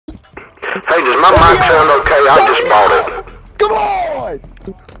Does my mic sound okay? I just bought it. Come on!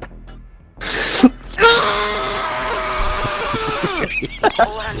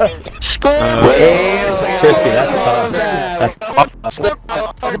 Crispy, that's tough.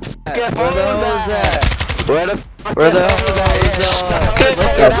 Where the hell is that?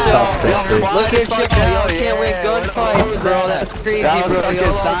 That's tough, Crispy. Look at you, y'all can't win gunfights, bro. That's crazy, bro.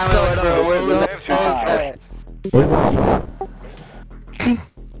 Y'all suck, bro. Where's the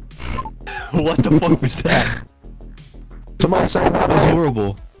What the fuck was that? Somebody say That was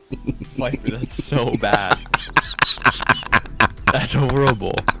horrible. Viper, that's so bad. That's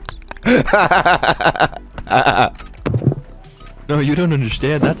horrible. No, you don't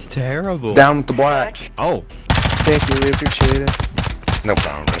understand. That's terrible. Down with the black. Oh. Thank you, we appreciate it. no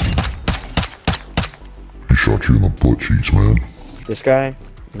problem. He shot you in the butt cheeks, man. This guy,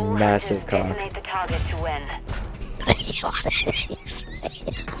 massive cock.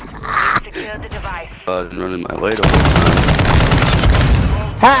 Running my weight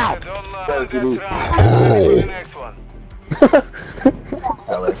How? That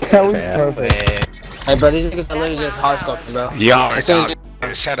was perfect. Hey, bro, these niggas are literally just hard scoping, bro. Yo,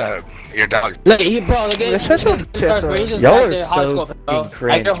 shut up. Your dog. Look, bro, look at Y'all are so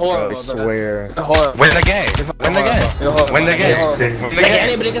cringe, bro, I swear. Win the game. Win the game. Win the game. Win the game.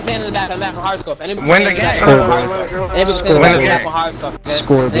 Anybody can stand in the back on hard scope. Win the game. Anybody can stand in the back on hard scope.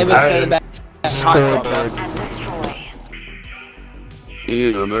 Scoreboard. Anybody can stand in the back on hard scope.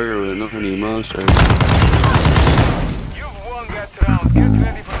 Eat a burger with no honey monster. You've won that round. Get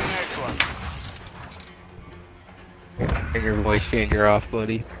ready for the next one. Your voice changer off,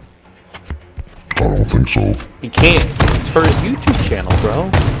 buddy. I don't think so. He can't. It's for his YouTube channel, bro.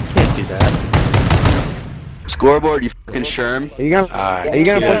 You can't do that. Scoreboard, you fucking sherm. Are you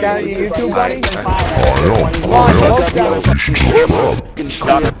gonna put that on your YouTube, buddy? You should subscribe. Fucking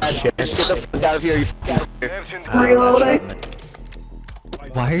shot that shit. Get the fuck out of here, you fucking.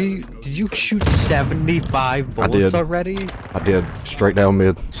 Why are you? Did you shoot 75 bullets already? I did. Straight down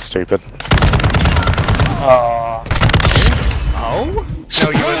mid. Stupid. Oh? No,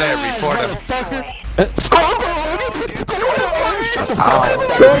 you were there before them.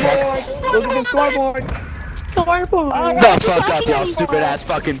 Look at the scoreboard! The fuck up, y'all stupid ass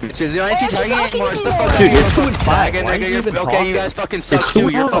fucking bitches. You ain't you talking anymore. It's the fuck Dude, you're 2-5. Okay, you guys fucking suck too.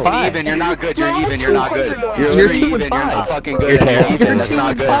 You're fucking even. You're not good. You're even. You're not good. You're even. You're not fucking good. You're even. That's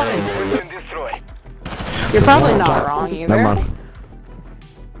not good. You're probably not wrong either. Never mind.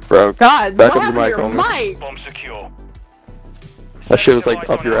 Bro, God, back don't up your have mic, your homie. mic. Bomb secure. That shit was like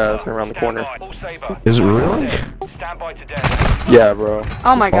up your ass and around the corner. Is it really? Stand by today. Yeah, bro.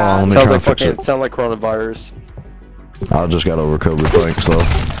 Oh my God. Let me Sounds try like and fix fucking. it. Sound like coronavirus. I just got over COVID, thanks, though.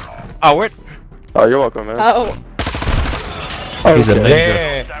 Oh, what? Oh, you're welcome, man. Oh. He's a ninja.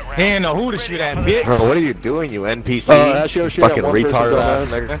 Yeah. He ain't know who to shoot at, bitch. Bro, what are you doing, you NPC? Fucking retard ass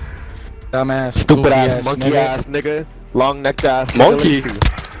nigga. Dumbass. Stupid ass, monkey ass nigga. Long necked ass. Monkey.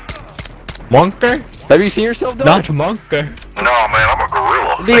 Monkey? Have you seen yourself, though? Not monkey. No, man, I'm a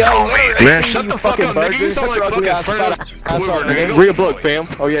gorilla. They call me. Man, shut the fuck up, nigga. You sound like fucking read a book, fam.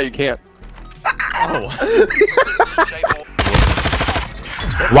 Oh yeah, you can't.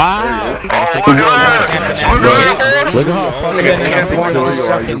 Wow. Look at how fucking California you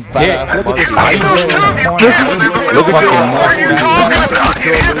are, you fat ass monkey. Look at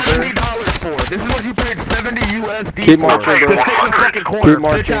This is what you paid 70 USD Keep marching, bro. to sit in the fucking corner, Keep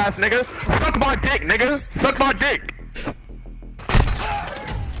marching. bitch ass nigga. Suck my dick, nigga. Suck my dick.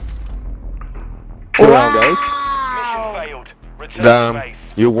 Good round, guys. Damn,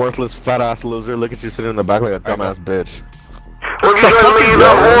 you worthless fat ass loser. Look at you sitting in the back like a dumbass bitch. What you doing, me, you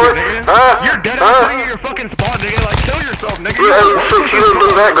whore? Huh? You're dead ass sitting in your fucking spot, nigga. Like, kill yourself, nigga. You didn't do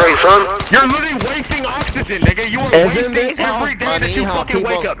that great, son. You're literally wasting oxygen, nigga. You are wasting every day that you fucking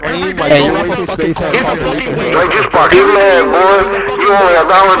wake up. Every day Hey, you you're wake wasting up. space on It's a fucking fucking waste. Just park. You mad, boy. You only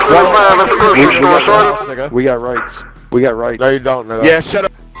 $1.25 at the grocery store, son. Nigga. We got rights. We got rights. No, you don't, nigga. Yeah, shut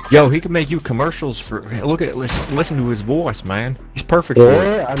up. Yo, he can make you commercials for. Look at, listen to his voice, man. He's perfect for it.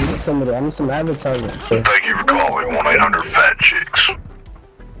 Yeah, I need some advertisement. Thank you for calling 1-800-FAT-CHICKS.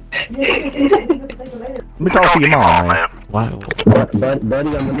 Let me talk to your mom, man. Wow. Buddy, I'm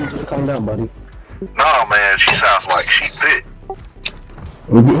gonna need you to calm down, buddy. No, man, she sounds like she fit.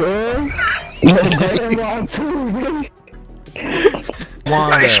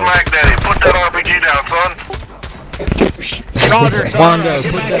 Hey, Smack Daddy, put that RPG down, son. Wanda,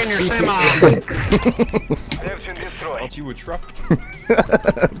 Get put back that in your semi. Aren't you a truck?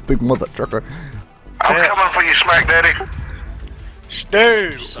 Big mother trucker. I'm coming for you, Smack Daddy.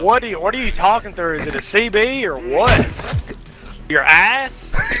 Dude, what are you talking through? Is it a CB or what? Your ass?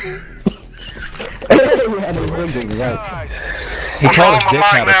 He told his dick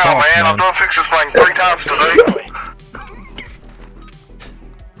how to talk, man. I'm done fixing this thing 3 times today.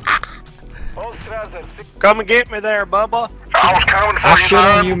 Come and get me there, Bubba. I was coming for I you, shit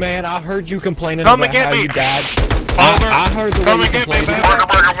on son. you, man. I heard you complaining Come and about get how me. you died. Over. I heard the Come way and you get me, complained. baby.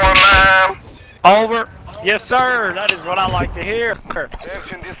 Burger 1 Over. Yes, sir. That is what I like to hear.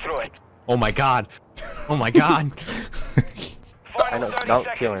 Oh my god. Oh my god. I know. Don't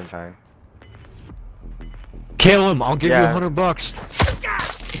kill him, time. Kill him. I'll give you Yeah. $100.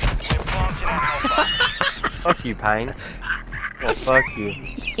 Fuck you, Pine. Well, fuck you.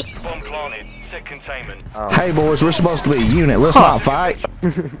 Oh. Hey boys, we're supposed to be a unit. Let's not fight.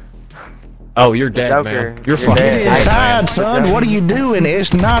 Oh, you're dead, Joker, man. You're you're fucking dead. Get dead, inside, man. son. What are you doing?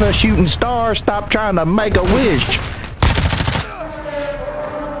 It's not a shooting star. Stop trying to make a wish.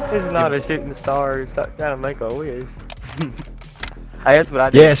 It's not a shooting star. Stop trying to make a wish. Hey, that's what I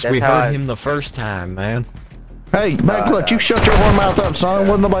did. Yes, That's we how heard him the first time, man. Hey, man, look, you shut your whore mouth up, son.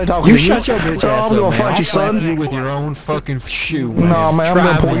 Wasn't nobody talking You to you. shut your bitch So ass I'm up, gonna man. fight I'll you, slap son. you with your own fucking shoe, man. No, man, I'm Try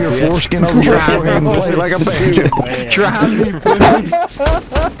gonna pull me, your bitch. foreskin over your Try forehead and me, play like a banjo. Try me, pussy.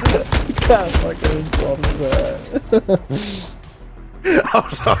 I'm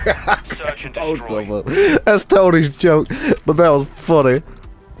sorry. That's Tony's joke, but that was funny.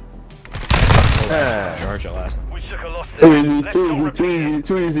 Charge your last.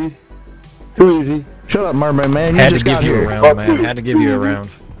 Too easy. Shut up, Merman, man. You Had to just give got you a here. round, man. Had to give you a round.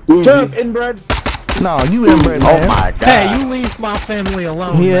 Jump, inbred. No, you inbred, man. Oh my god. Hey, you leave my family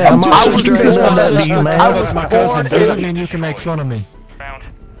alone. Yeah, man. my sister ain't done that to you, man. I was my cousin. Doesn't mean you can make fun of me.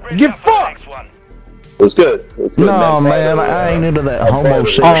 Get fucked. What's good? What's good? No, man, I ain't into that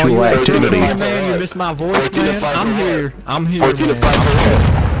homosexual activity. Man, you missed my voice, man. I'm here. I'm here,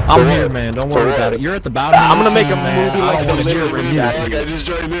 man. I'm here, man. Don't worry about it. You're at the bottom. I'm gonna make a movie like the Lyrics. I just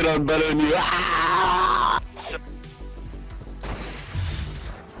joined in. I'm better than you.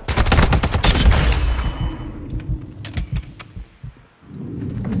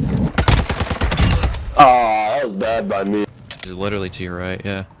 Oh, that was bad by me. Literally to your right,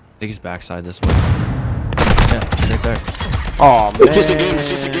 yeah. I think he's backside this way. Yeah, right there. Oh man. It's just a game. It's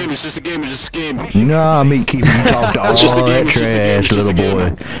just a game. It's just a game. It's just a game. Nah, me keeping you talk to all It's just a game, that it's just a game, trash, it's just little a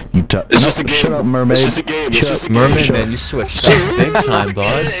game. boy. You talk. It's just a game. Shut up, mermaid. It's just a game. It's Shut just a up. game. Mermaid, Shut man, up. you switched up big time,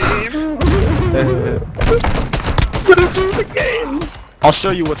 bud. But it's just a game. I'll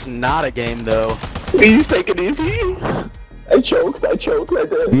show you what's not a game, though. Please take it easy. I choked. I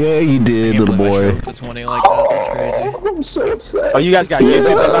did. Yeah, you did, little boy. The 20 like that, that's crazy. I'm so upset. Oh, you guys got YouTube?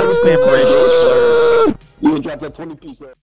 That's not spam ratio. You would drop that 20 piece.